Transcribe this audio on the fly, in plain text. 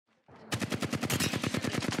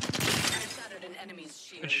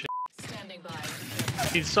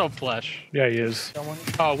He's so flesh. Yeah, he is.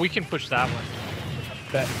 Oh, we can push that one.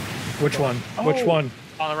 Bet. Which one? Oh. Which one?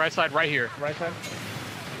 On the right side, right here. Right side.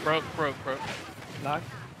 Broke. Knock.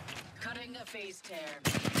 Cutting a phase tear. I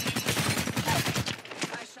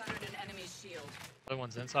shattered an enemy's shield. The other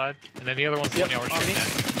one's inside, and then the other one's the Yep, one y'all were on shooting me. at.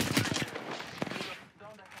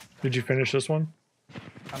 Did you finish this one?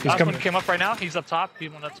 He's Last coming. one came up right now. He's up top.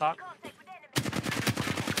 He's one up top.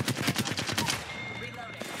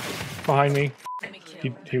 Behind me. Enemy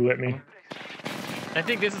kill. He lit me. I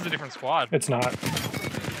think this is a different squad. It's not.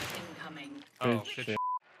 Incoming. Oh, Good shit. shit.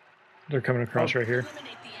 They're coming across right here.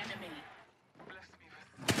 Eliminate the enemy.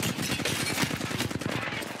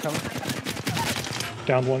 Come.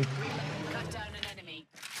 Down one. Cut down an enemy.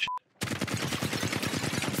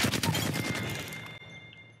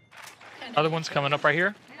 Other one's coming up right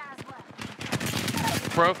here.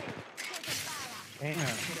 Broke. Damn.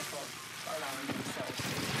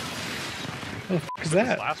 What the fuck is This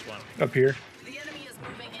that? last one. Up here. The enemy is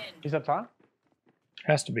moving in. He's up top.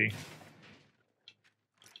 Has to be.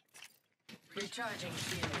 Recharging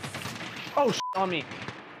shields. Oh, on me.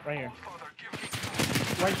 Right here.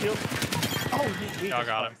 Right shield. Oh, he Y'all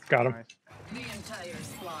got him. Got him. Nice. The entire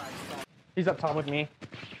squad. He's up top with me.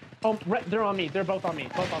 Oh, they're on me. They're both on me.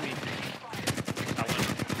 Both on me. That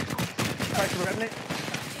one. Try to revenant.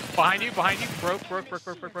 Behind you. Broke.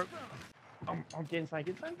 Get inside.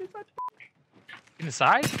 Get inside. Get inside.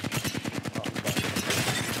 Inside?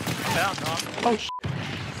 I'm down. No, Oh, sh.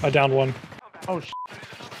 I downed one. Oh, sh.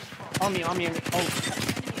 On me. Oh. Enemy shield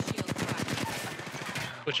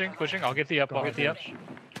cracked. pushing. I'll get the up. Enemy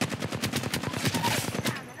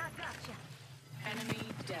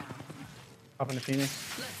down. Up in the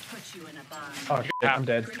Phoenix. Let's put you in a bind. Oh, shit. I'm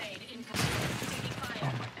dead. Grenade incoming.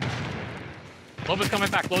 Taking fire. Loba's coming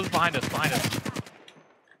back. Loba's behind us.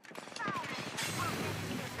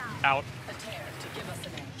 Out. A tear to give us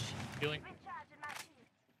an edge. Healing.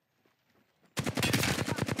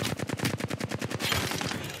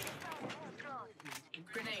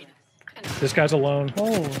 Grenade. This guy's alone.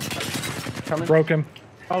 Oh. Coming. Broke him.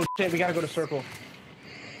 Oh, shit. We gotta go to circle.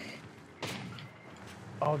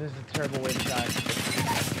 Oh, this is a terrible way to die.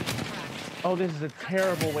 Oh, this is a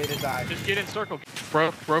terrible way to die. Just get in circle.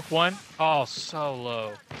 Broke one. Oh, so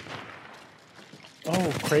low. Oh,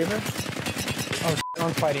 Craver? Oh, shit.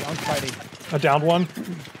 On Spidey. I downed one.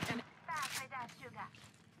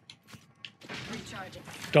 Recharging.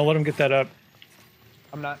 Don't let him get that up.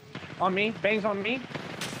 I'm not. On me. Bangs on me.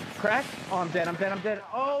 Crack. Oh, I'm dead.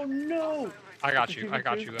 Oh, no. I got you.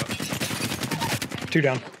 Up. Two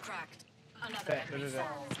down. Shield cracked. Another Bet. enemy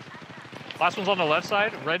falls. Last one's on the left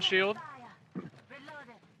side. Red shield.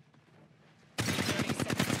 30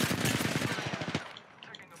 seconds.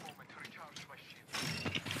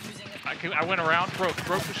 Using a I went around. Broke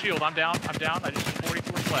the shield. I'm down. I just have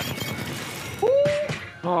 44 left.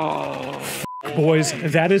 Oh. Boys,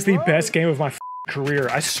 that is the best game of my career.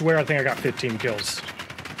 I swear I think I got 15 kills.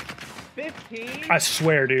 15? I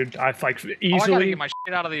swear, dude. I like Oh, I gotta easily. get my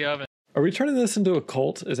shit out of the oven. Are we turning this into a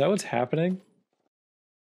cult? Is that what's happening?